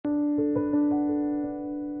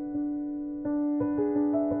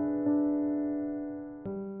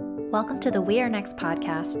Welcome to the We Are Next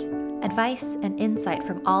podcast, advice and insight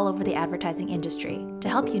from all over the advertising industry to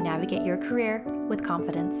help you navigate your career with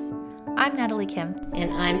confidence. I'm Natalie Kim.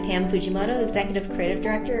 And I'm Pam Fujimoto, Executive Creative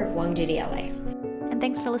Director of WONGDOODY LA. And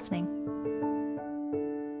thanks for listening.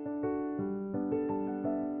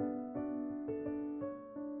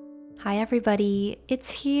 Hi everybody,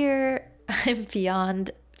 it's here. I'm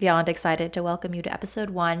beyond excited to welcome you to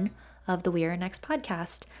episode 1 of the We Are Next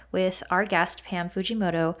podcast with our guest, Pam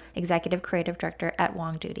Fujimoto, Executive Creative Director at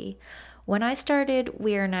WONGDOODY. When I started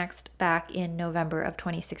We Are Next back in November of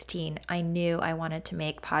 2016, I knew I wanted to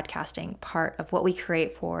make podcasting part of what we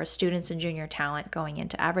create for students and junior talent going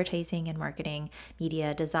into advertising and marketing,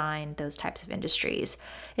 media, design, those types of industries.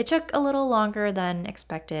 It took a little longer than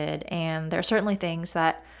expected, and there are certainly things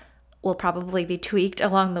that will probably be tweaked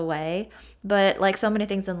along the way. But like so many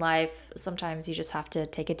things in life, sometimes you just have to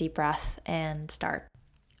take a deep breath and start.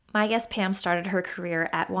 My guest Pam started her career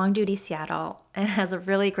at WONGDOODY Seattle and has a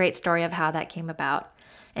really great story of how that came about.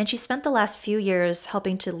 And she spent the last few years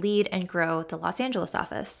helping to lead and grow the Los Angeles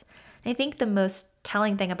office. And I think the most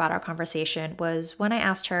telling thing about our conversation was when I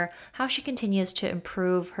asked her how she continues to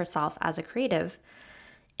improve herself as a creative.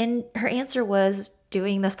 And her answer was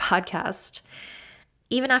doing this podcast.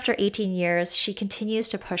 Even after 18 years, she continues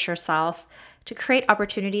to push herself to create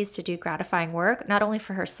opportunities to do gratifying work, not only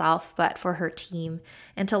for herself, but for her team,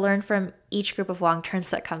 and to learn from each group of WONGTerns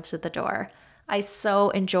that comes to the door. I so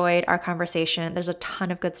enjoyed our conversation. There's a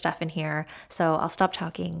ton of good stuff in here, so I'll stop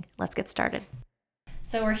talking. Let's get started.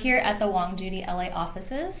 So we're here at the WONGDOODY LA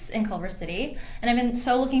offices in Culver City, and I've been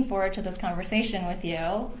so looking forward to this conversation with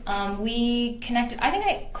you. We connected, I think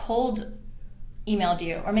I cold emailed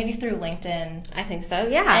you, or maybe through LinkedIn. I think so,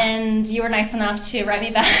 yeah. And you were nice enough to write me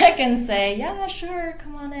back and say, yeah, sure,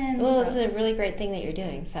 come on in. Well, it's a really great thing that you're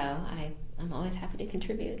doing, so I'm always happy to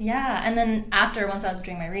contribute. Yeah, and then once I was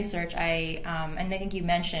doing my research, and I think you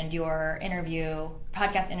mentioned your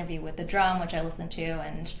podcast interview with The Drum, which I listened to,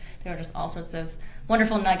 and there were just all sorts of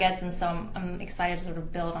wonderful nuggets, and so I'm excited to sort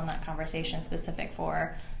of build on that conversation specific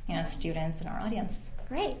for, students in our audience.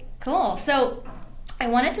 Great. Cool. So I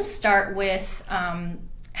wanted to start with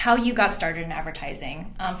how you got started in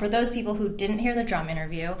advertising. For those people who didn't hear the Drum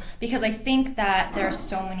interview, because I think that there are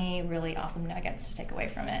so many really awesome nuggets to take away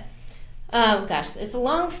from it. Oh gosh, it's a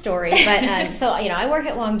long story, but so I work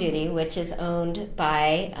at WONGDOODY, which is owned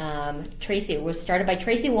by Tracy. It was started by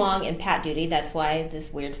Tracy Wong and Pat Doody. That's why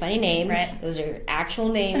this weird, funny name. Right. Those are actual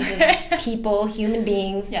names of people, human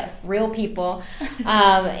beings, yes, real people.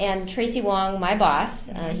 And Tracy Wong, my boss,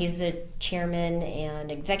 he's the chairman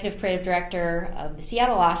and executive creative director of the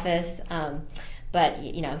Seattle office. But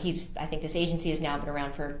I think this agency has now been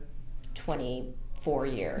around for 24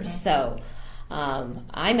 years. Mm-hmm. So.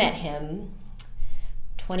 I met him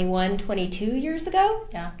 21, 22 years ago.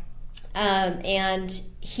 Yeah. And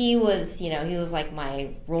he was like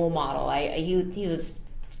my role model. He was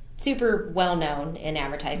super well known in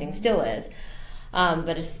advertising, still is.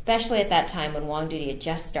 But especially at that time when WONGDOODY had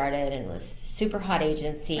just started and was super hot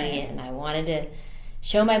agency, right. And I wanted to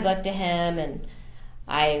show my book to him, and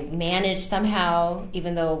I managed somehow,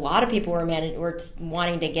 even though a lot of people were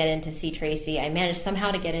wanting to get in to see Tracy, I managed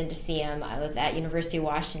somehow to get in to see him. I was at University of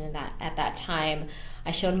Washington at that time.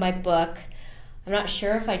 I showed him my book. I'm not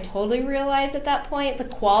sure if I totally realized at that point the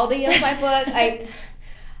quality of my book.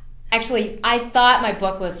 I thought my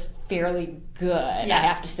book was fairly good, yeah. I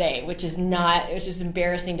have to say, which is just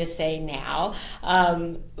embarrassing to say now.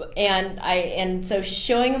 And so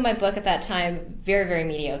showing him my book at that time, very, very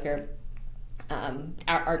mediocre. Our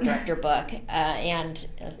art director book, and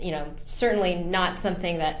certainly not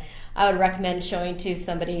something that I would recommend showing to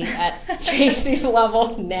somebody at Tracy's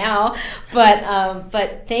level now.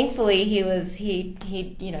 But thankfully he was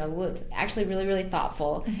actually really, really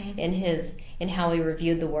thoughtful, mm-hmm. in how he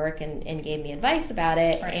reviewed the work and gave me advice about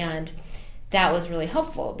it, right. And that was really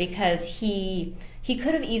helpful because he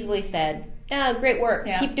could have easily said, "Oh, great work,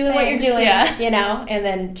 yeah, keep doing thanks. What you're doing," yeah. And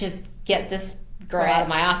then just get this girl right. out of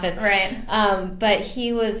my office. Right. But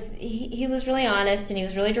he was really honest, and he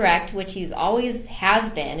was really direct, which he's always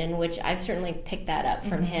has been, and which I've certainly picked that up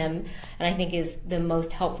from mm-hmm. him, and I think is the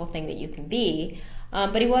most helpful thing that you can be.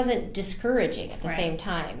 But he wasn't discouraging at the right. same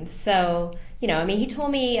time. So, he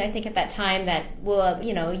told me, I think at that time that, well,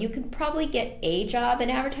 you could probably get a job in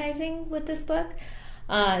advertising with this book.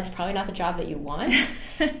 It's probably not the job that you want,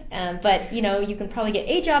 but you can probably get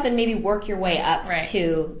a job and maybe work your way up right.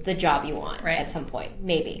 to the job you want right. at some point,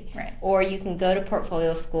 maybe. Right. Or you can go to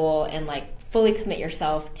portfolio school and fully commit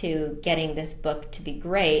yourself to getting this book to be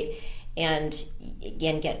great, and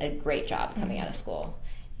again get a great job coming mm-hmm. out of school.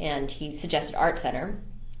 And he suggested Art Center,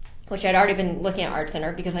 which I'd already been looking at Art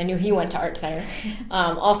Center because I knew he went to Art Center.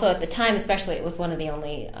 Also at the time, especially, it was one of the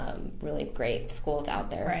only really great schools out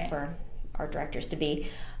there for art directors to be.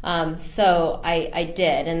 So I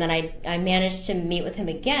did. And then I managed to meet with him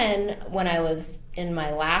again when I was in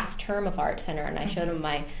my last term of Art Center, and I showed him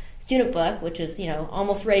my student book, which was,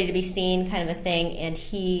 almost ready to be seen kind of a thing. And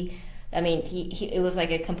he it was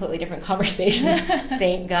like a completely different conversation.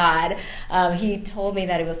 Thank God. He told me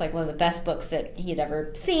that it was like one of the best books that he had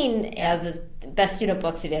ever seen, as his best student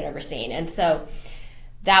books he had ever seen. And so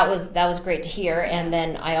that was great to hear. And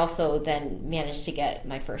then I also then managed to get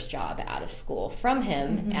my first job out of school from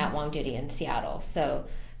him at WONGDOODY in Seattle. So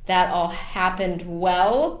that all happened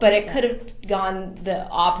well, but it could have gone the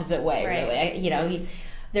opposite way, really.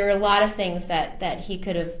 There were a lot of things that he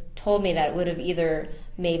could have told me that would have either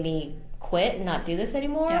made me quit and not do this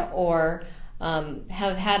anymore, or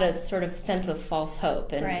have had a sort of sense of false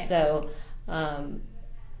hope. And so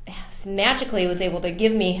magically was able to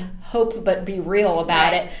give me hope but be real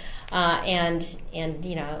about it. And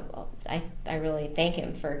I really thank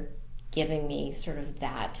him for giving me sort of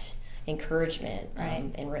that encouragement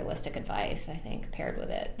and realistic advice, I think, paired with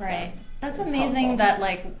it. Right. So that's amazing that,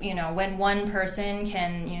 when one person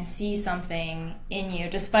can, see something in you,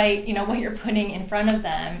 despite, what you're putting in front of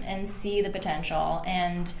them, and see the potential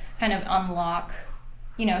and kind of unlock,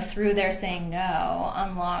 through their saying no,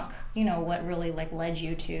 unlock, what really led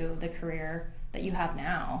you to the career that you have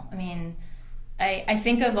now. I mean, I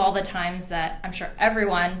think of all the times that I'm sure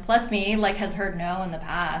everyone, plus me, has heard no in the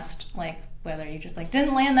past, whether you just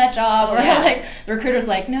didn't land that job, or the recruiter's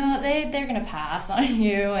no, they're gonna pass on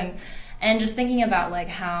you, and just thinking about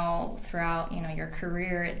how throughout your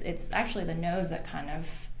career, it's actually the no's that kind of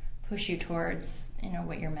push you towards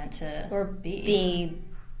what you're meant to be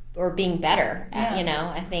or being better at,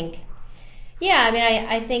 I think.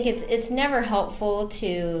 I think it's never helpful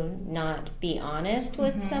to not be honest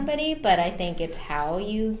with somebody, but I think it's how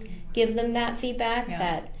you give them that feedback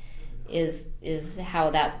that is how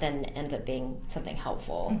that then ends up being something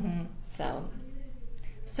helpful.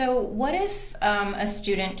 So what if a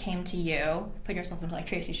student came to you, put yourself into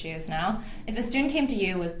Tracy's shoes now, if a student came to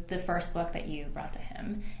you with the first book that you brought to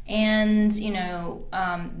him, and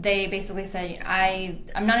they basically said,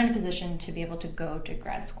 I'm not in a position to be able to go to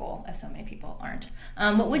grad school, as so many people aren't,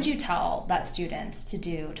 what would you tell that student to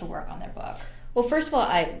do to work on their book? Well, first of all,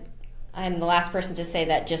 I'm the last person to say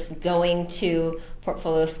that just going to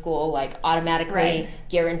portfolio school automatically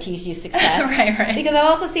guarantees you success. right. Because I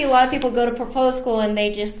also see a lot of people go to portfolio school and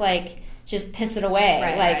they just piss it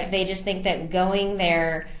away. They just think that going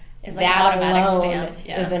there is that alone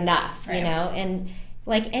is enough, And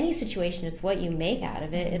any situation, it's what you make out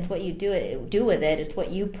of it. It's what you do with it. It's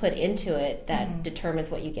what you put into it that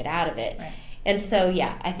determines what you get out of it. Right. And so,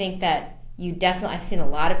 I think that I've seen a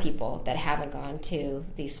lot of people that haven't gone to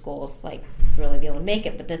these schools really be able to make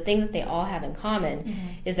it, but the thing that they all have in common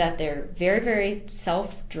is that they're very, very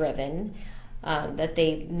self-driven, that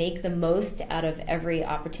they make the most out of every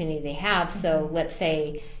opportunity they have. So let's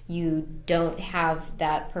say you don't have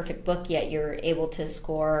that perfect book yet, you're able to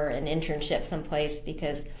score an internship someplace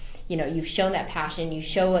because you've shown that passion, you've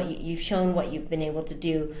shown what you've been able to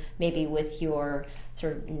do, maybe with your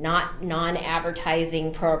sort of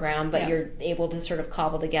non-advertising program, but you're able to sort of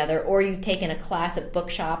cobble together, or you've taken a class at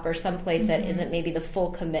bookshop or someplace that isn't maybe the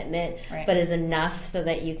full commitment, but is enough so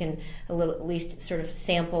that you can at least sort of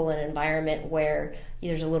sample an environment where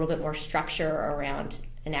there's a little bit more structure around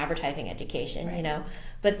an advertising education,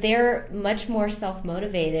 But they're much more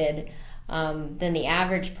self-motivated than the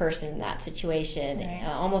average person in that situation,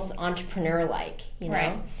 almost entrepreneur-like,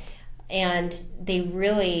 and they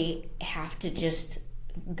really have to just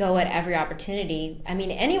go at every opportunity. I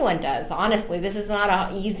mean, anyone does, honestly. This is not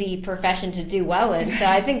an easy profession to do well in, so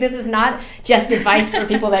I think this is not just advice for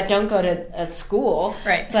people that don't go to a school,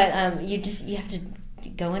 but you have to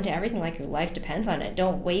go into everything like your life depends on it.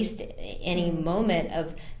 Don't waste any moment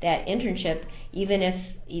of that internship, even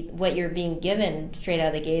if what you're being given straight out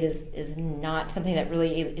of the gate is not something that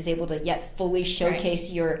really is able to yet fully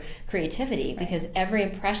showcase your creativity, because every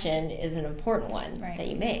impression is an important one that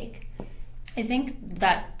you make. I think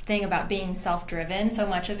that thing about being self-driven, so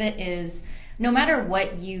much of it is no matter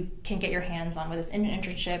what you can get your hands on, whether it's in an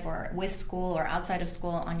internship or with school or outside of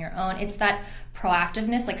school on your own, it's that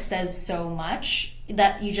proactiveness says so much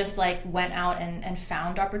that you just went out and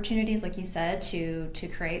found opportunities, like you said, to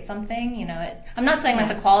create something. I'm not saying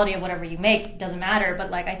the quality of whatever you make doesn't matter,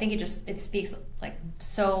 but I think it speaks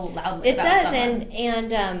so loudly. It about does, someone.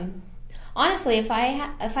 and honestly, if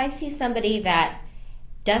I see somebody that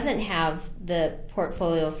doesn't have the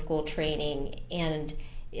portfolio school training and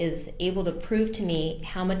is able to prove to me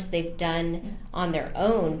how much they've done on their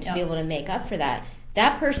own to be able to make up for that,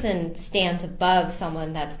 that person stands above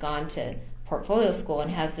someone that's gone to portfolio school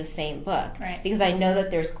and has the same book. Right. Because I know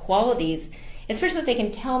that there's qualities, especially if they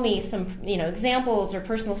can tell me some, examples or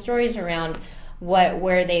personal stories around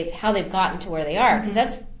how they've gotten to where they are, because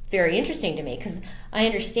that's very interesting to me, because I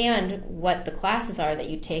understand what the classes are that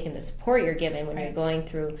you take and the support you're given when you're going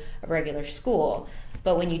through a regular school.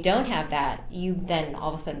 But when you don't have that, you then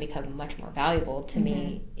all of a sudden become much more valuable to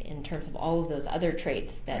me in terms of all of those other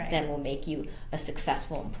traits that then will make you a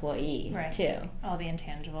successful employee too. All the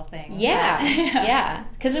intangible things. Yeah.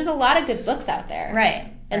 Because there's a lot of good books out there.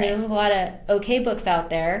 Right. And there's a lot of okay books out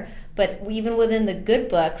there, but even within the good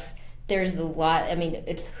books, there's a lot. I mean,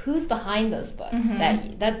 it's who's behind those books.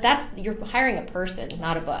 That's you're hiring a person,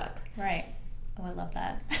 not a book. Right. Oh, I love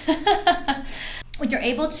that. When you're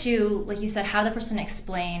able to, like you said, have the person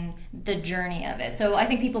explain the journey of it. So I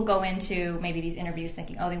think people go into maybe these interviews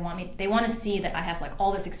thinking, oh, they want to see that I have like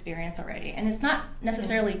all this experience already. And it's not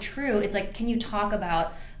necessarily true. It's like, can you talk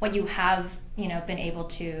about what you have, been able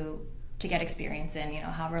to get experience in,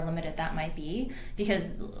 however limited that might be,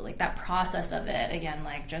 because like that process of it, again,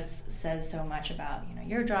 like just says so much about,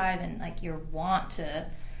 your drive and like your want to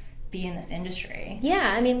be in this industry.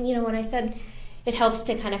 Yeah. I mean, when I said it helps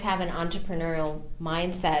to kind of have an entrepreneurial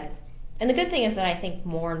mindset. And the good thing is that I think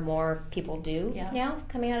more and more people do now,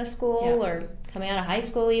 coming out of school or coming out of high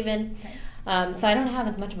school even. Right. So I don't have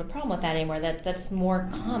as much of a problem with that anymore. That's more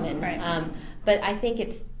common. Right. But I think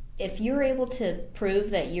if you're able to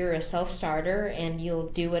prove that you're a self-starter and you'll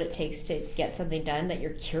do what it takes to get something done, that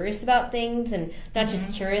you're curious about things and not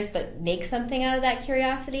just curious but make something out of that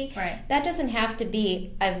curiosity, that doesn't have to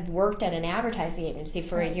be, I've worked at an advertising agency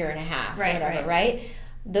for a year and a half or whatever, right?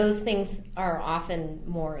 Those things are often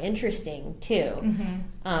more interesting too.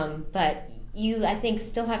 But you, I think,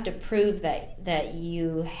 still have to prove that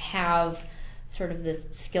you have sort of the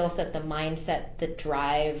skill set, the mindset, the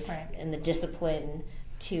drive, and the discipline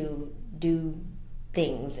to do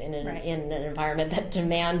things in an environment that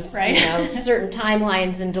demands certain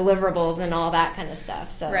timelines and deliverables and all that kind of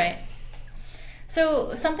stuff.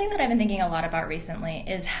 So something that I've been thinking a lot about recently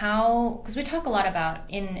is how, because we talk a lot about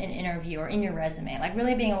in an interview or in your resume, like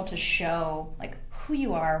really being able to show like who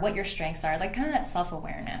you are, what your strengths are, like kind of that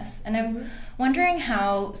self-awareness. And I'm wondering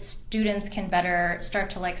how students can better start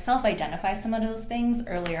to like self-identify some of those things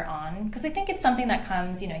earlier on, because I think it's something that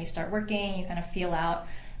comes, you start working, you kind of feel out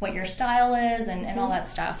what your style is and all that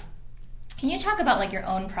stuff. Can you talk about like your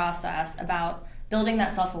own process about building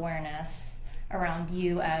that self-awareness around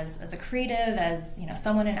you as a creative, as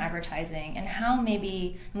someone in advertising, and how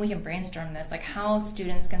maybe, and we can brainstorm this, like how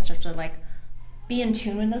students can start to like be in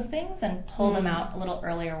tune with those things and pull them out a little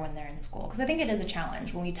earlier when they're in school? Because I think it is a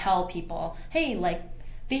challenge when we tell people, hey, like,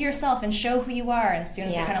 be yourself and show who you are, and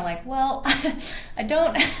students are kind of like, well, I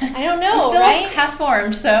don't know, I'm still half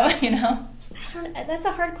formed, so that's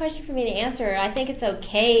a hard question for me to answer. I think it's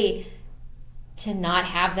okay to not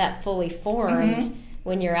have that fully formed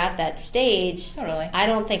when you're at that stage. Totally. I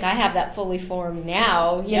don't think I have that fully formed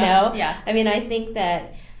now, you know? Yeah. I mean, I think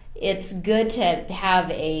that it's good to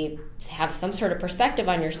have some sort of perspective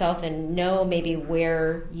on yourself and know maybe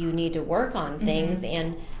where you need to work on things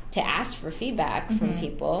and to ask for feedback from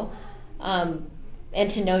people. And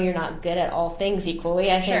to know you're not good at all things equally,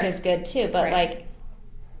 I think is good too. But like,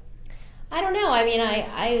 I don't know. I mean,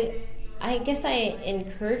 I guess I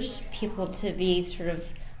encourage people to be sort of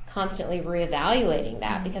constantly reevaluating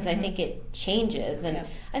that because I think it changes, and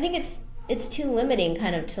I think it's too limiting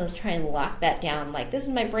kind of to try and lock that down. Like, this is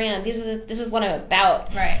my brand. This is what I'm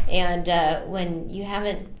about. Right. And when you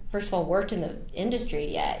haven't, first of all, worked in the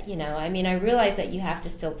industry yet, I mean, I realize that you have to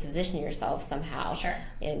still position yourself somehow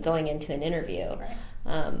in going into an interview.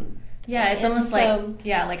 Right. It's almost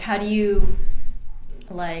like how do you,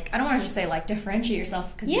 like, I don't want to just say like differentiate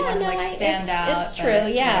yourself because you want to like stand out. It's true,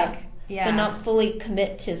 but not fully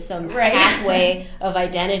commit to some pathway of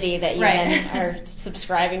identity that you then are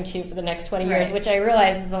subscribing to for the next 20 years, which I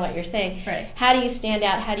realize isn't what you're saying. Right. How do you stand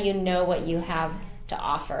out? How do you know what you have to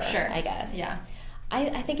offer, I guess? Yeah.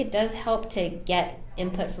 I think it does help to get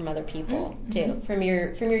input from other people, too. From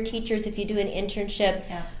your teachers, if you do an internship,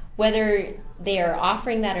 whether they are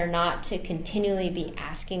offering that or not, to continually be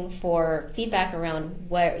asking for feedback around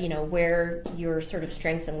where your sort of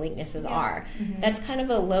strengths and weaknesses are. That's kind of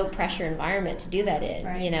a low pressure environment to do that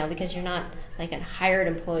in, because you're not like a hired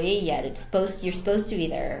employee yet. You're supposed to be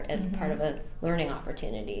there as part of a learning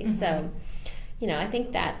opportunity. So, I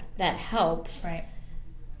think that helps. Right.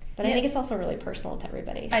 But I think it's also really personal to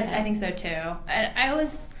everybody. So. I think so too. I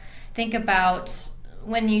always think about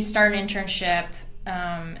when you start an internship,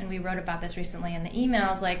 and we wrote about this recently in the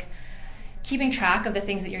emails, like keeping track of the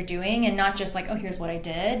things that you're doing and not just like, oh, here's what I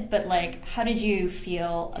did, but like, how did you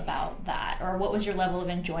feel about that? Or what was your level of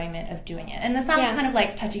enjoyment of doing it? And that sounds kind of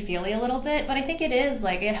like touchy-feely a little bit, but I think it is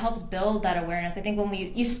like, it helps build that awareness. I think when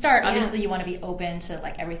you start, obviously you want to be open to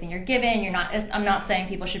like everything you're given. I'm not saying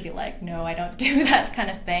people should be like, no, I don't do that kind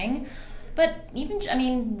of thing. But even, I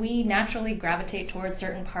mean, we naturally gravitate towards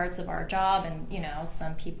certain parts of our job, and, you know,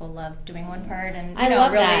 some people love doing one part and, you know,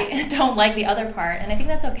 really don't like the other part, and I think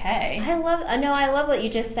that's okay. I love what you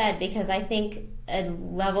just said, because I think a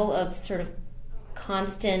level of sort of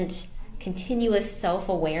constant, continuous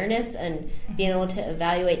self-awareness and being able to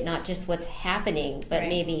evaluate not just what's happening, but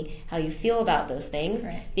maybe how you feel about those things,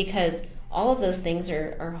 because all of those things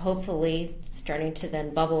are hopefully starting to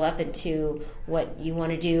then bubble up into what you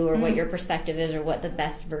want to do, or what your perspective is, or what the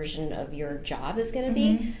best version of your job is going to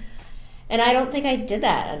be. And I don't think I did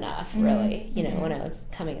that enough, really, you know, when I was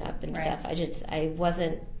coming up and stuff. I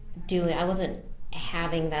wasn't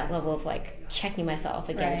having that level of like checking myself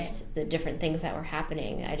against the different things that were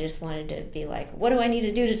happening. I just wanted to be like, what do I need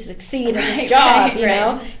to do to succeed in this job, you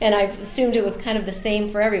know? And I assumed it was kind of the same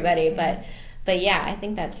for everybody, but yeah, I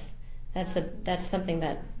think that's something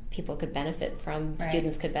that people could benefit from,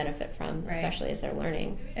 students could benefit from, especially as they're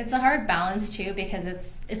learning. It's a hard balance too, because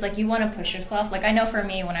it's like you want to push yourself. Like I know for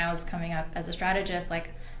me, when I was coming up as a strategist, like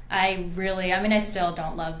I still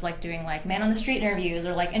don't love like doing like man on the street interviews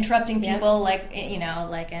or like interrupting people, like, you know,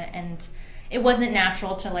 like, and it wasn't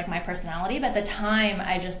natural to like my personality, but at the time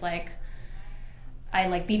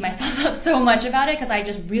I beat myself up so much about it, because I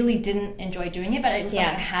just really didn't enjoy doing it, but it was something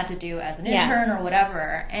I had to do as an intern or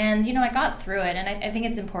whatever. And, you know, I got through it, and I think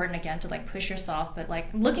it's important, again, to like push yourself. But like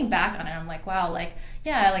looking back on it, I'm like, wow, like,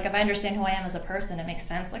 yeah, like if I understand who I am as a person, it makes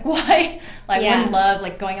sense. Like why, like wouldn't love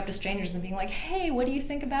like going up to strangers and being like, hey, what do you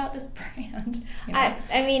think about this brand? You know?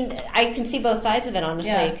 I mean, I can see both sides of it,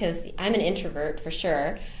 honestly, because I'm an introvert for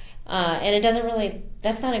sure. And it doesn't really,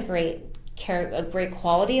 that's not a great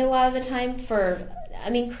quality a lot of the time for, I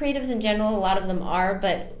mean, creatives in general, a lot of them are,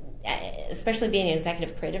 but especially being an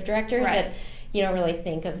executive creative director, that you don't really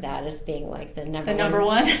think of that as being like the number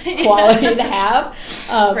one quality to have.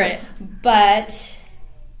 But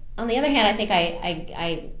on the other hand, I think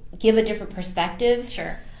I give a different perspective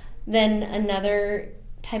than another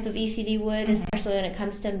type of ECD would, especially when it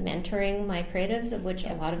comes to mentoring my creatives, of which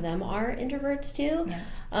a lot of them are introverts too.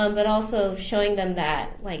 But also showing them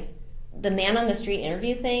that, like, the man on the street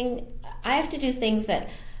interview thing, I have to do things that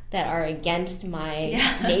are against my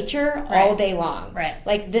nature all day long.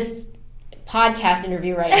 Like this podcast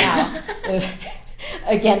interview right now is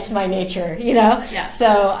against my nature, you know?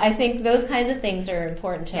 So I think those kinds of things are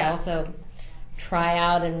important to also try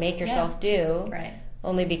out and make yourself do.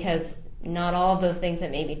 Only because not all of those things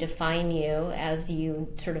that maybe define you as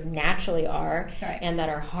you sort of naturally are and that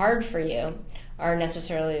are hard for you are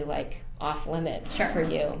necessarily like off limits for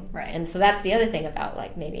you. And so that's the other thing about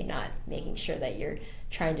like maybe not making sure that you're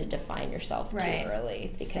trying to define yourself too early,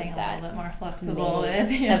 because staying that a little bit more flexible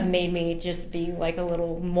have made me just be like a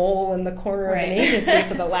little mole in the corner of an agency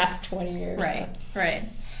for the last 20 years.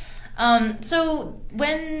 So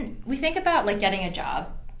when we think about like getting a job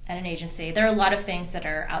at an agency, there are a lot of things that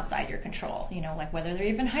are outside your control, you know, like whether they're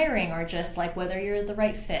even hiring or just like whether you're the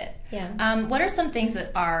right fit. What are some things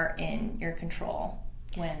that are in your control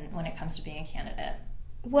when it comes to being a candidate?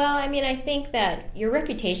 Well, I mean, I think that your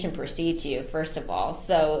reputation precedes you, first of all.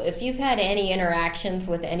 So if you've had any interactions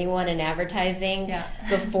with anyone in advertising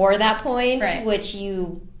before that point, which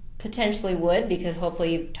you potentially would, because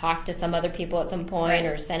hopefully you've talked to some other people at some point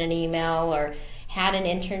or sent an email or had an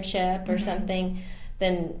internship or something,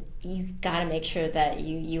 then you've got to make sure that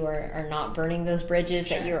you are not burning those bridges,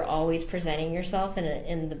 that you're always presenting yourself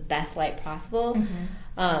in the best light possible.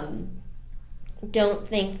 Don't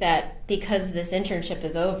think that because this internship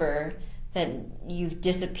is over that you've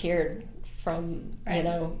disappeared from, you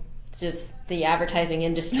know, just the advertising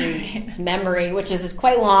industry's memory, which is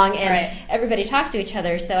quite long, and everybody talks to each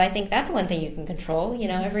other. So I think that's one thing you can control. You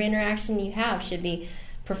know, every interaction you have should be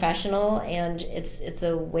professional, and it's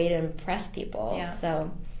a way to impress people.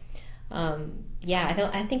 So,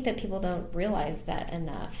 I think that people don't realize that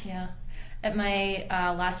enough. At my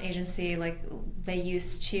last agency, like they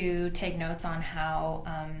used to take notes on how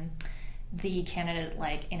the candidate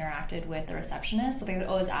like interacted with the receptionist. So they would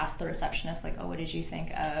always ask the receptionist, like, "Oh, what did you think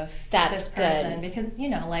of this person?" Good. Because, you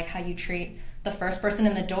know, like how you treat the first person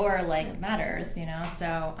in the door like matters, you know.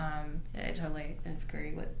 So I totally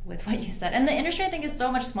agree with what you said. And the industry, I think, is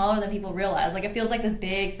so much smaller than people realize. Like it feels like this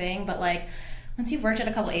big thing, but like once you've worked at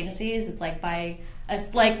a couple agencies, it's like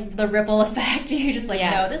like the ripple effect. You just like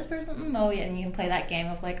know this person, and you can play that game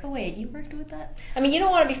of like, oh wait, you worked with that. I mean, you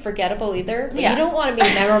don't want to be forgettable either. But you don't want to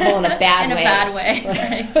be memorable in a bad way. In a bad way.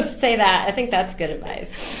 Right. Say that. I think that's good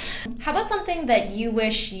advice. How about something that you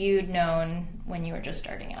wish you'd known when you were just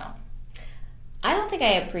starting out? I don't think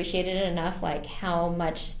I appreciated it enough, like how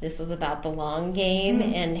much this was about the long game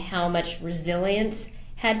and how much resilience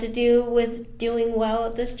had to do with doing well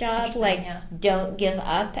at this job. Like, don't give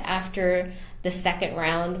up after the second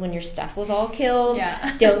round when your stuff was all killed.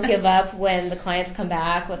 Yeah. Don't give up when the clients come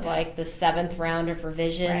back with like the 7th round of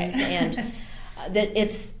revisions. Right. And that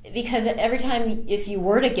it's because every time if you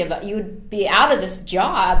were to give up, you would be out of this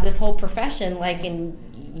job, this whole profession, like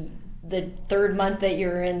in the 3rd month that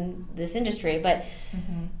you're in this industry. But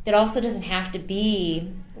it also doesn't have to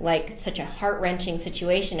be like such a heart-wrenching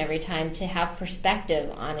situation every time, to have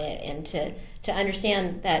perspective on it and to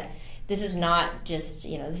understand that this is not just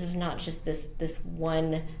this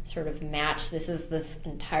one sort of match. This is this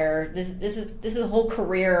entire this is a whole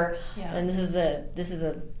career, and this is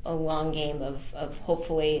a long game of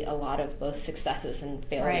hopefully a lot of both successes and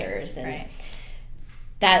failures, and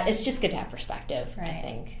that it's just good to have perspective. I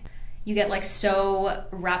think. You get like so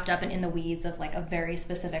wrapped up and in the weeds of like a very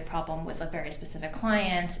specific problem with a very specific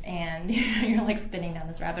client, and you're like spinning down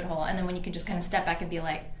this rabbit hole. And then when you can just kind of step back and be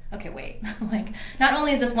like, okay, wait, like not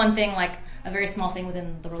only is this one thing like a very small thing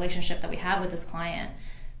within the relationship that we have with this client,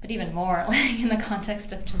 but even more like in the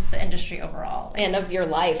context of just the industry overall, like, and of your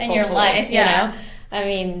life, and your life. Yeah, I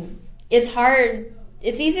mean, it's hard.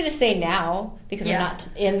 It's easy to say now because we're not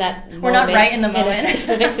in that moment. We're not right in the moment. In a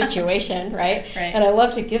specific situation, right? And I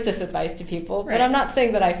love to give this advice to people, but I'm not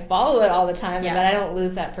saying that I follow it all the time and that I don't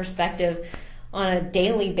lose that perspective on a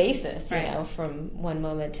daily basis, you know, from one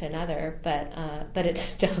moment to another. But it's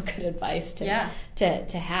still good advice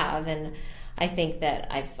to have. And I think that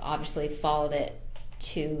I've obviously followed it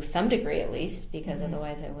to some degree at least, because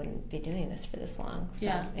otherwise I wouldn't be doing this for this long. So,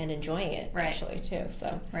 and enjoying it actually too.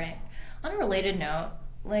 So On a related note,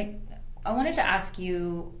 like I wanted to ask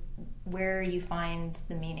you where you find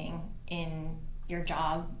the meaning in your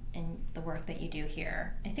job and the work that you do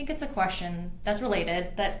here. I think it's a question that's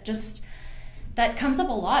related, that comes up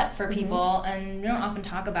a lot for people, and we don't often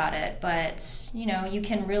talk about it, but you know, you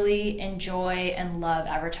can really enjoy and love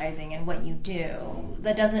advertising and what you do.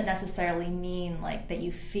 That doesn't necessarily mean like that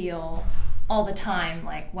you feel all the time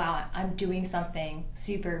like, wow, I'm doing something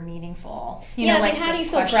super meaningful. You know, like how do you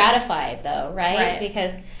feel gratified though, right?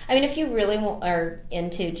 Because I mean, if you really are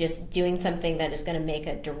into just doing something that is going to make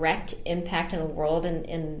a direct impact in the world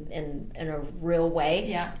in a real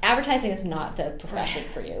way, advertising is not the profession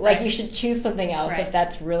for you. Like you should choose something else if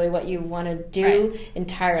that's really what you want to do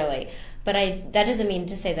entirely. But that doesn't mean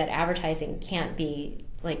to say that advertising can't be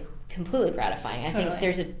like completely gratifying. I think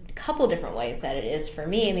there's a couple different ways that it is for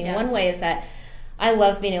me. I mean, one way is that I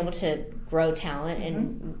love being able to grow talent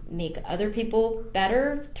and make other people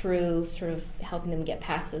better through sort of helping them get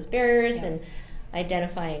past those barriers and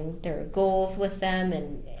identifying their goals with them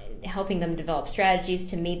and helping them develop strategies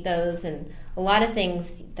to meet those, and a lot of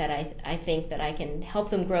things that I think that I can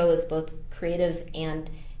help them grow as both creatives and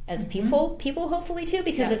as people hopefully too,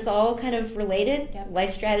 because it's all kind of related,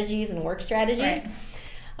 life strategies and work strategies.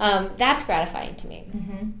 That's gratifying to me.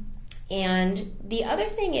 And the other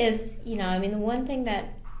thing is, you know, I mean, the one thing that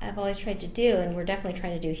I've always tried to do, and we're definitely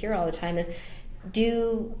trying to do here all the time, is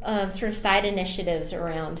do sort of side initiatives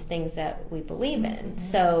around things that we believe in.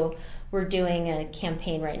 So we're doing a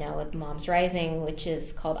campaign right now with Moms Rising, which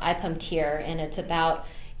is called I Pumped Here, and it's about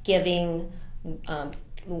giving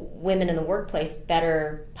women in the workplace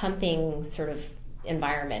better pumping sort of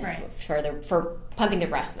environments for pumping their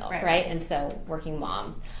breast milk, right? And so working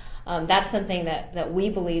moms. That's something that we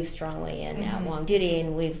believe strongly in at WONGDOODY,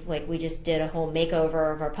 and we just did a whole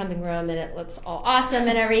makeover of our pumping room, and it looks all awesome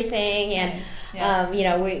and everything. And you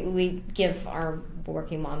know, we give our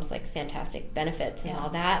working moms like fantastic benefits and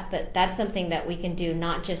all that, but that's something that we can do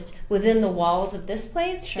not just within the walls of this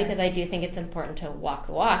place, because I do think it's important to walk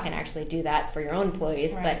the walk and actually do that for your own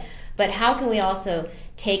employees. But how can we also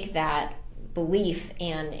take that belief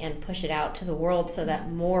and push it out to the world so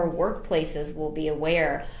that more workplaces will be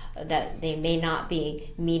aware that they may not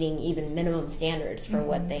be meeting even minimum standards for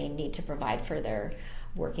what they need to provide for their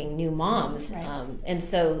working new moms. And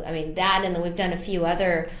so, I mean, that, and then we've done a few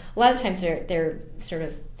other, a lot of times they're sort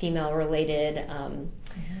of female related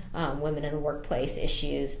women in the workplace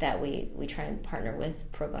issues that we try and partner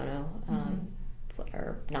with pro bono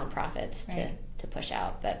or nonprofits to push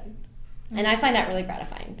out. But And I find that really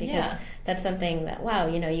gratifying because that's something that, wow,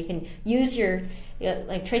 you can use your,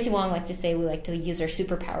 like Tracy Wong likes to say, we like to use our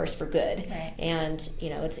superpowers for good. Right. And,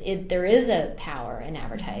 there is a power in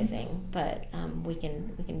advertising, but we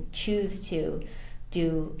can choose to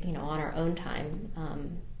do, on our own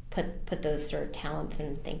time, put those sort of talents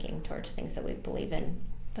and thinking towards things that we believe in.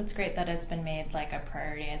 That's great that it's been made like a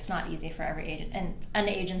priority. It's not easy for every an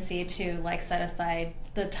agency to like set aside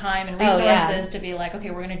the time and resources to be like,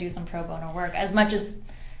 okay, we're going to do some pro bono work, as much as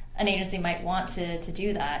an agency might want to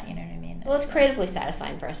do that. You know what I mean? Well, it's creatively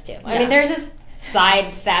satifying for us too. I mean, there's this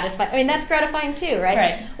side satisfying. I mean, that's gratifying too,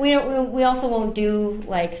 right? Right. We also won't do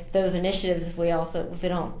like those initiatives if we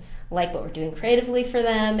don't like what we're doing creatively for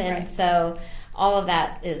them, and so all of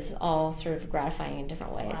that is all sort of gratifying in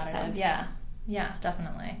different ways. Yeah,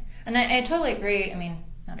 definitely. And I totally agree. I mean,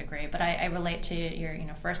 not agree, but I relate to your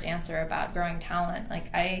first answer about growing talent.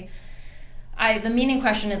 Like the meaning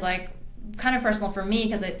question is like kind of personal for me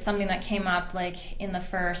because it's something that came up like in the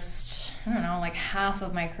first, I don't know, like half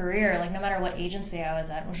of my career. Like no matter what agency I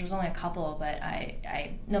was at, which was only a couple, but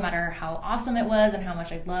I no matter how awesome it was and how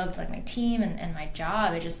much I loved like my team and my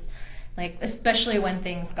job, it just like, especially when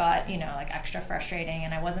things got, like extra frustrating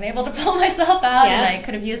and I wasn't able to pull myself out and I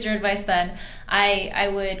could have used your advice then, I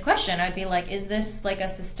would question. I'd be like, is this like a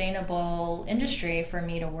sustainable industry for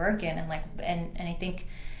me to work in? And like, and I think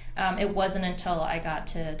it wasn't until I got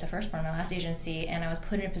to Firstborn, my last agency, and I was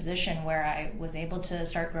put in a position where I was able to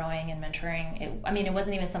start growing and mentoring. It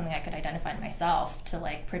wasn't even something I could identify in myself to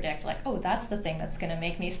like predict like, oh, that's the thing that's going to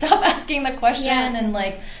make me stop asking the question and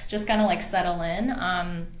like just kind of like settle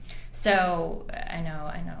in. So I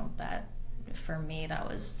know that for me that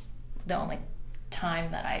was the only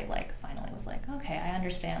time that I like finally was like, okay, I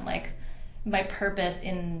understand like my purpose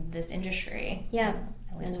in this industry. Yeah,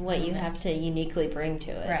 and what you have to uniquely bring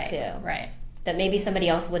to it too. Right. That maybe somebody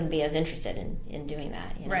else wouldn't be as interested in doing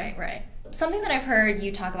that. Right. Something that I've heard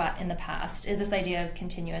you talk about in the past is this idea of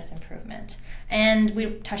continuous improvement, and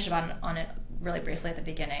we touched on it really briefly at the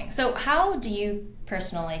beginning. So how do you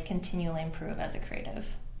personally continually improve as a creative?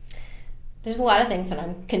 There's a lot of things that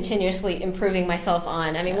I'm continuously improving myself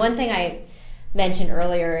on. I mean, one thing I mentioned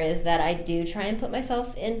earlier is that I do try and put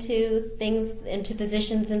myself into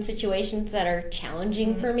positions and situations that are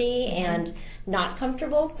challenging for me and not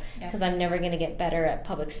comfortable, because I'm never going to get better at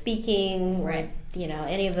public speaking or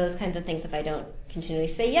any of those kinds of things if I don't continually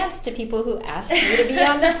say yes to people who ask me to be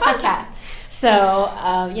on their podcast. So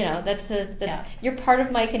that's you're part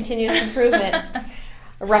of my continuous improvement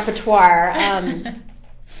repertoire.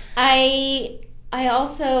 I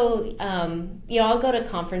also, I'll go to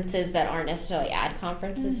conferences that aren't necessarily ad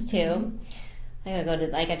conferences too.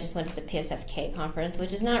 I just went to the PSFK conference,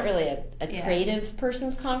 which is not really a creative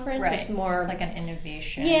person's conference. Right. It's more... It's like an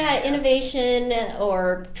innovation. Yeah, innovation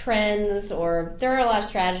or trends, or there are a lot of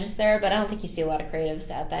strategists there, but I don't think you see a lot of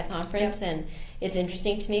creatives at that conference. Yep. And it's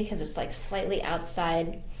interesting to me because it's like slightly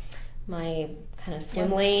outside my kind of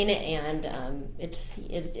swim lane, and it's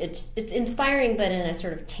inspiring, but in a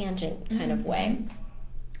sort of tangent kind of way.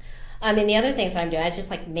 And the other things I'm doing, I just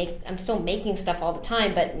like I'm still making stuff all the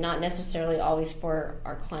time, but not necessarily always for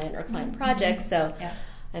our client or client projects. So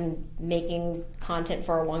I'm making content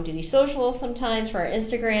for our WONGDOODY social sometimes, for our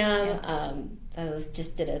Instagram. I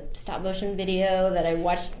just did a stop motion video that I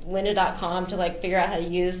watched lynda.com to like figure out how to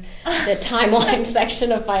use the timeline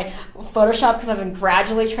section of my Photoshop, because I've been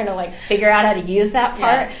gradually trying to like figure out how to use that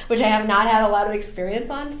part, which I have not had a lot of experience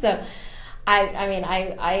on. So I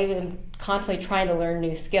am constantly trying to learn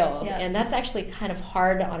new skills, and that's actually kind of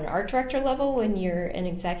hard on an art director level when you're an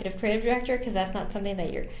executive creative director, because that's not something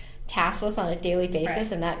that you're tasked with on a daily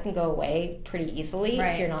basis, and that can go away pretty easily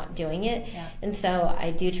if you're not doing it. And so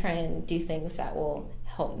I do try and do things that will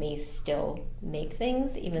help me still make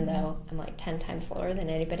things, even though I'm like 10 times slower than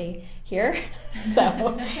anybody here.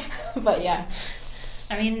 So, but yeah.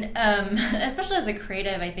 I mean, especially as a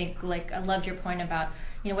creative, I think, like, I loved your point about,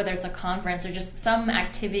 whether it's a conference or just some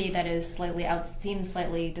activity that is seems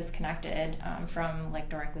slightly disconnected from, like,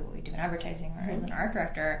 directly what we do in advertising or as an art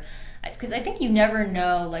director. Because I think you never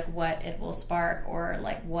know, like, what it will spark, or,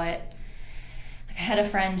 like, what... Like, I had a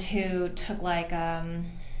friend who took, like, a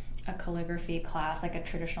calligraphy class, like a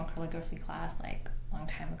traditional calligraphy class, like, long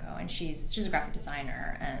time ago, and she's a graphic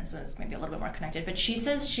designer, and so it's maybe a little bit more connected, but she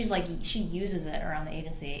says she uses it around the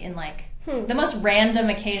agency in like the most random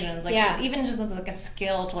occasions, like she, even just as like a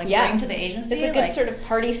skill to like bring to the agency. It's a good sort of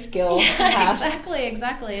party skill to have.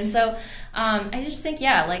 Exactly. And so I just think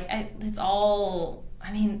it's all,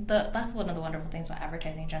 I mean, that's one of the wonderful things about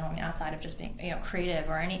advertising in general. I mean, outside of just being creative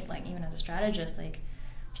or any, like, even as a strategist, like,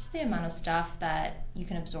 just the amount of stuff that you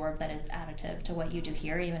can absorb that is additive to what you do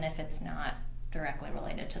here, even if it's not directly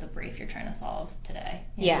related to the brief you're trying to solve today.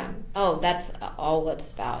 Yeah. Oh, that's all what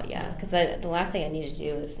it's about. Yeah. Because the last thing I need to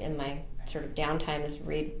do is in my sort of downtime is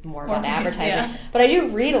read more about advertising. Yeah. But I do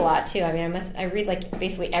read a lot too. I mean, I read like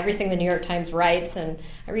basically everything the New York Times writes, and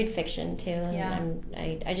I read fiction too. And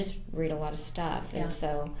I just read a lot of stuff. Yeah. And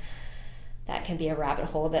so that can be a rabbit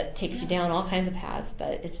hole that takes you down all kinds of paths,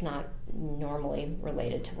 but it's not normally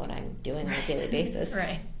related to what I'm doing on a daily basis.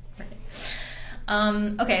 Right.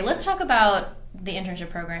 Okay, let's talk about the internship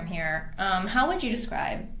program here. How would you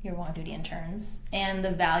describe your WONGDOODY interns and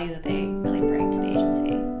the value that they really bring to the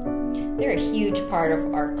agency? They're a huge part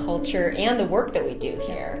of our culture and the work that we do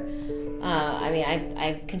here. I mean,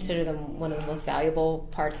 I consider them one of the most valuable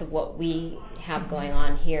parts of what we have going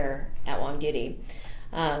on here at WONGDOODY.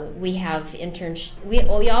 We have interns. We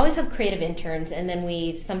always have creative interns, and then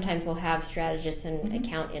we sometimes will have strategists and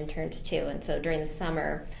account interns too. And so during the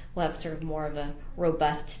summer, we'll have sort of more of a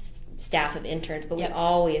robust staff of interns. But we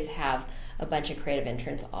always have a bunch of creative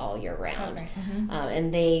interns all year round. Okay.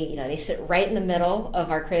 And they sit right in the middle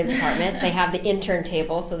of our creative department. They have the intern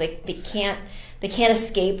table, so they can't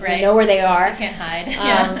escape. Right. We know where they are. They can't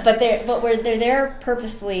hide. But they're there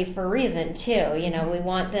purposefully for a reason too. You know, we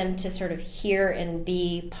want them to sort of hear and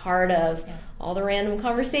be part of all the random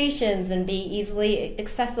conversations and be easily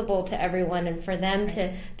accessible to everyone, and for them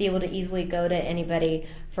to be able to easily go to anybody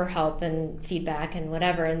for help and feedback and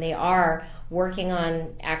whatever. And they are working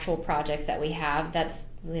on actual projects that we have. That's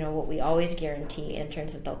what we always guarantee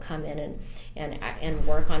interns, that they'll come in and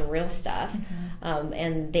work on real stuff.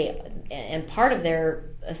 And part of their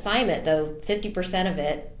assignment, though, 50% of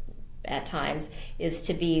it at times is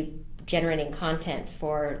to be generating content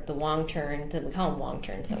for the Wong Turn, we call them Wong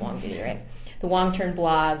Turns at WONGDOODY, right? The Wong Turn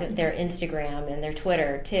blog, their Instagram, and their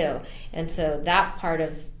Twitter too. And so that part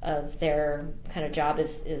of their kind of job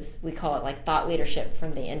is we call it like thought leadership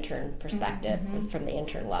from the intern perspective, from the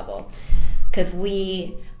intern level. Because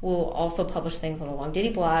we will also publish things on the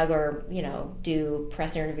WONGDOODY blog, or do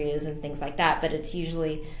press interviews and things like that, but it's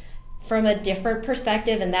usually from a different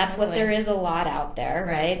perspective, and that's what there is a lot out there,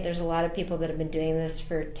 right? There's a lot of people that have been doing this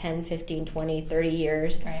for 10, 15, 20, 30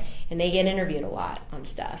 years, and they get interviewed a lot on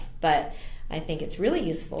stuff. But I think it's really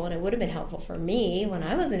useful, and it would have been helpful for me when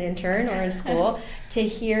I was an intern or in school to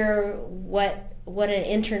hear what an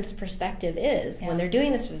intern's perspective is when they're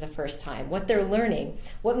doing this for the first time, what they're learning,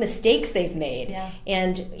 what mistakes they've made.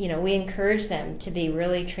 And we encourage them to be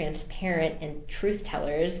really transparent and truth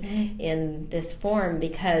tellers in this form,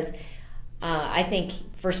 because I think,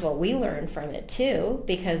 first of all, we learn from it too,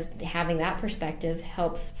 because having that perspective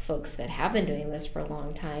helps folks that have been doing this for a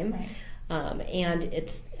long time.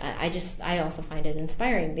 And I also find it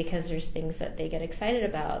inspiring, because there's things that they get excited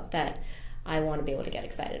about that I want to be able to get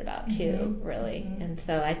excited about too, really. And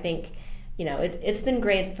so I think, it's been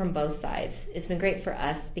great from both sides. It's been great for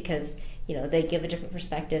us because, they give a different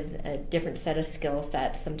perspective, a different set of skill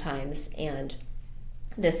sets sometimes, and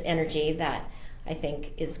this energy that I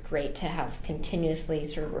think is great to have continuously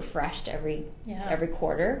sort of refreshed every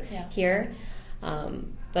quarter here.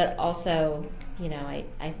 But also,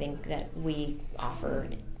 I think that we offer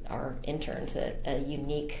our interns a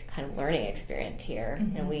unique kind of learning experience here,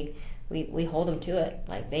 and we hold them to it.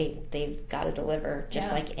 Like they've got to deliver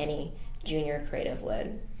just like any junior creative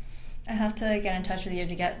would. I have to get in touch with you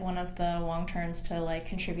to get one of the Wong Turns to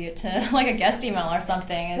contribute to a guest email or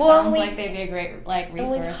something. It sounds like they'd be a great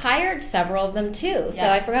resource. We've hired several of them too, so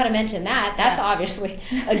I forgot to mention that. That's obviously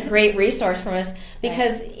a great resource from us,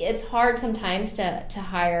 because it's hard sometimes to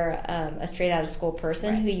hire a straight out of school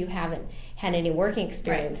person who you haven't had any working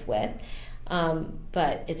experience with.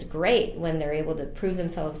 But it's great when they're able to prove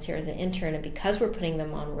themselves here as an intern, and because we're putting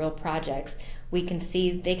them on real projects, we can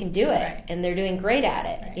see they can do it, and they're doing great at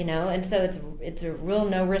it, and so it's a real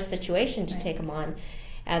no-risk situation to take them on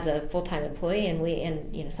as a full-time employee,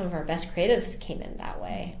 and some of our best creatives came in that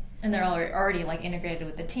way. And they're already integrated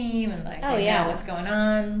with the team, and they know what's going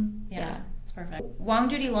on. It's perfect.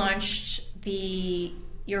 WONGDOODY launched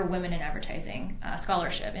your Women in Advertising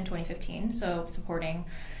scholarship in 2015, so supporting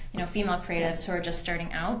female creatives who are just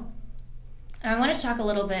starting out. I wanted to talk a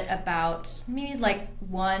little bit about maybe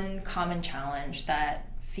one common challenge that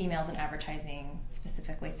females in advertising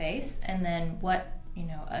specifically face, and then what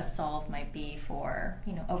a solve might be for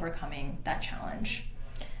overcoming that challenge.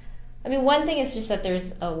 I mean, one thing is just that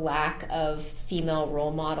there's a lack of female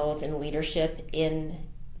role models in leadership in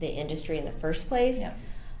the industry in the first place.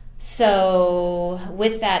 So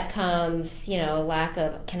with that comes, a lack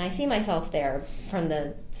of, can I see myself there from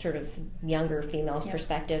the sort of younger female's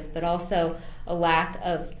perspective, but also a lack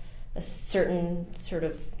of a certain sort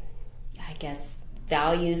of, I guess,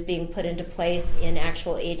 values being put into place in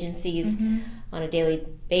actual agencies on a daily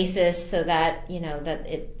basis, so that, you know, that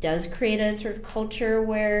it does create a sort of culture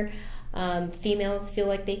where females feel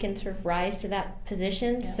like they can sort of rise to that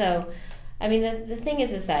position. Yeah. So, I mean, the thing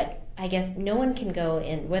is that I guess no one can go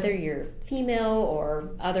in, whether you're female or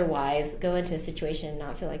otherwise, go into a situation and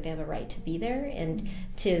not feel like they have a right to be there, and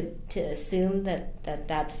to assume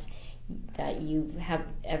that you have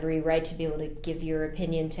every right to be able to give your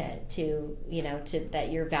opinion to you know, to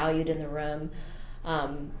that you're valued in the room.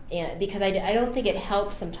 And because I don't think it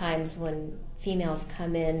helps sometimes when females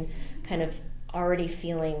come in kind of already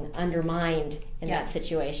feeling undermined in that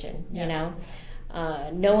situation, you know.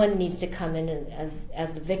 No one needs to come in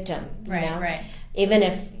as the victim, you know? Right. Even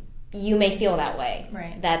if you may feel that way,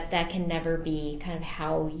 that can never be kind of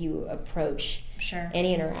how you approach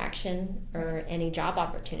any interaction or any job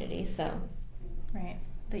opportunity. So,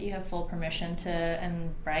 that you have full permission to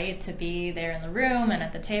and right to be there in the room and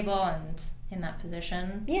at the table and in that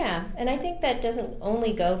position. Yeah, and I think that doesn't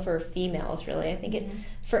only go for females, really. I think it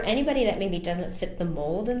for anybody that maybe doesn't fit the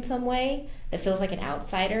mold in some way, that feels like an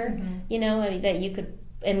outsider, you know, I mean, that you could,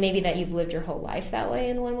 and maybe that you've lived your whole life that way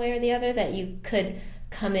in one way or the other, that you could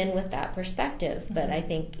come in with that perspective. But I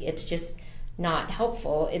think it's just not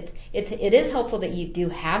helpful. It is helpful that you do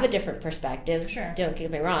have a different perspective. Don't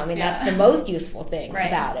get me wrong. I mean, that's the most useful thing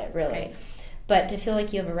about it, really. But to feel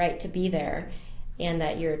like you have a right to be there, and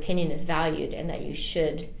that your opinion is valued, and that you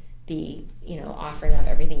should be, you know, offering up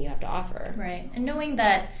everything you have to offer. Right. And knowing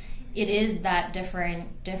that it is that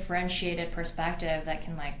differentiated perspective that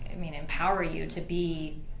can, like, I mean, empower you to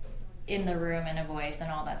be in the room and a voice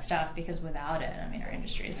and all that stuff, because without it, I mean, our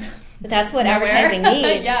industry's... But that's what advertising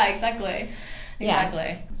needs. Yeah, exactly.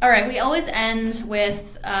 Yeah. All right, we always end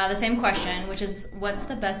with the same question, which is, what's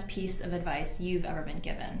the best piece of advice you've ever been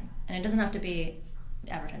given? And it doesn't have to be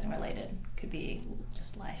advertising related. It could be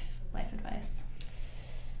just life advice.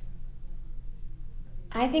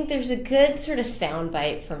 I think there's a good sort of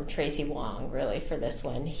soundbite from Tracy Wong, really, for this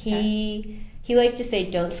one. He likes to say,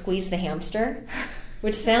 "Don't squeeze the hamster,"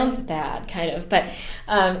 which sounds bad, kind of. But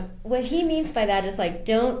what he means by that is, like,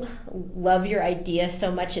 don't love your idea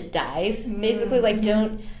so much it dies. Basically, like,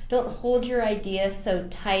 don't hold your idea so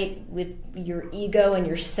tight with your ego and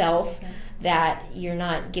yourself that you're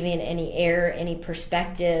not giving it any air, any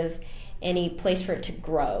perspective, any place for it to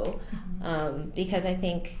grow. Because I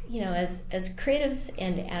think, you know, as creatives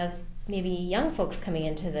and as maybe young folks coming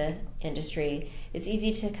into the industry, it's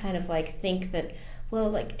easy to kind of like think that, well,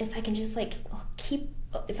 like, if I can just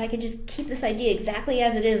keep this idea exactly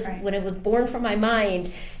as it is when it was born from my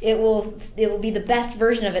mind, it will be the best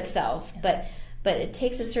version of itself. But it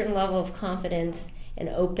takes a certain level of confidence and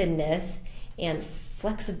openness and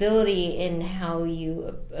flexibility in how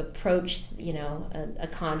you approach, you know, a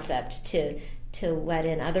concept to let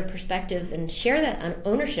in other perspectives and share that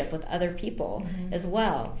ownership with other people as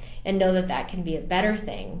well, and know that can be a better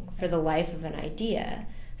thing for the life of an idea.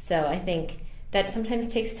 So I think that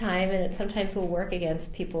sometimes takes time, and it sometimes will work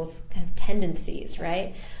against people's kind of tendencies,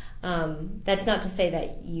 right? That's not to say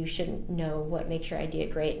that you shouldn't know what makes your idea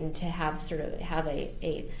great, and to have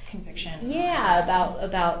a conviction. Yeah,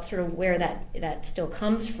 about sort of where that still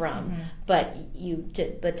comes from, but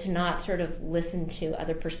to not sort of listen to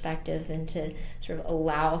other perspectives and to sort of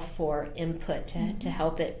allow for input to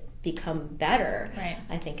help it become better.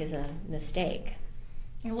 I think is a mistake.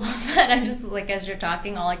 I love that. I'm just like, as you're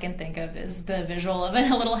talking, all I can think of is the visual of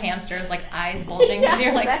a little hamster's like eyes bulging because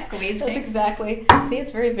you're like squeezing. That's exactly. See,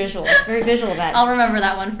 it's very visual. It's very visual. That I'll remember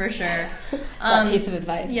that one for sure. That piece of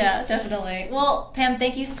advice. Yeah, definitely. Well, Pam,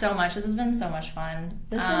 thank you so much. This has been so much fun.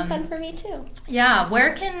 This has been fun for me too. Yeah.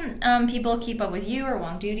 Where can people keep up with you or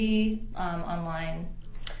WONGDOODY online?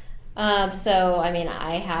 So, I mean,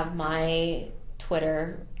 I have my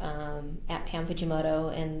Twitter at Pam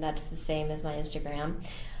Fujimoto, and that's the same as my Instagram.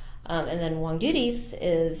 And then WONGDOODY's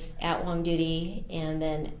is at WONGDOODY, and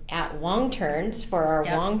then at WONGTURNS for our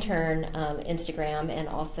WONGTURN Instagram and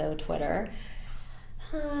also Twitter.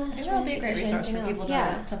 I think that'll be a great resource for people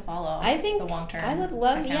to follow. I think the WONGTURN I would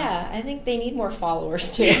love. accounts. I think they need more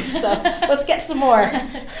followers too. So let's get some more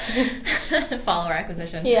follower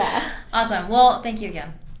acquisition. Yeah. Awesome. Well, thank you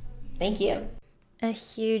again. Thank you. A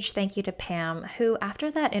huge thank you to Pam, who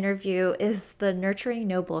after that interview is the nurturing,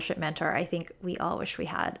 no bullshit mentor I think we all wish we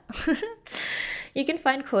had. You can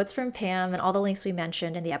find quotes from Pam and all the links we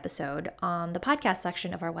mentioned in the episode on the podcast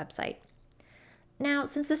section of our website. Now,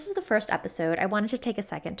 since this is the first episode, I wanted to take a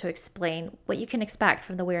second to explain what you can expect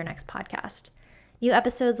from the We're Next podcast. New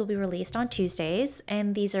episodes will be released on Tuesdays,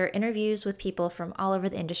 and these are interviews with people from all over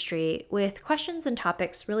the industry with questions and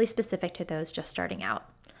topics really specific to those just starting out.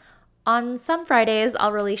 On some Fridays,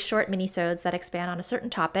 I'll release short minisodes that expand on a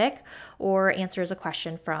certain topic or answers a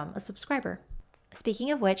question from a subscriber.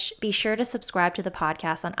 Speaking of which, be sure to subscribe to the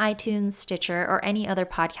podcast on iTunes, Stitcher, or any other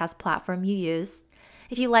podcast platform you use.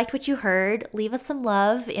 If you liked what you heard, leave us some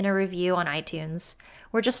love in a review on iTunes.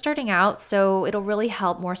 We're just starting out, so it'll really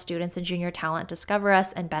help more students and junior talent discover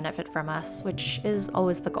us and benefit from us, which is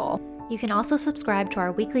always the goal. You can also subscribe to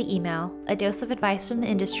our weekly email, A Dose of Advice from the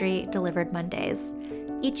Industry, delivered Mondays.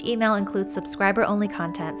 Each email includes subscriber-only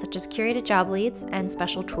content such as curated job leads and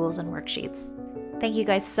special tools and worksheets. Thank you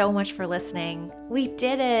guys so much for listening. We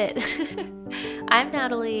did it! I'm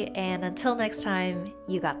Natalie, and until next time,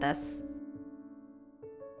 you got this.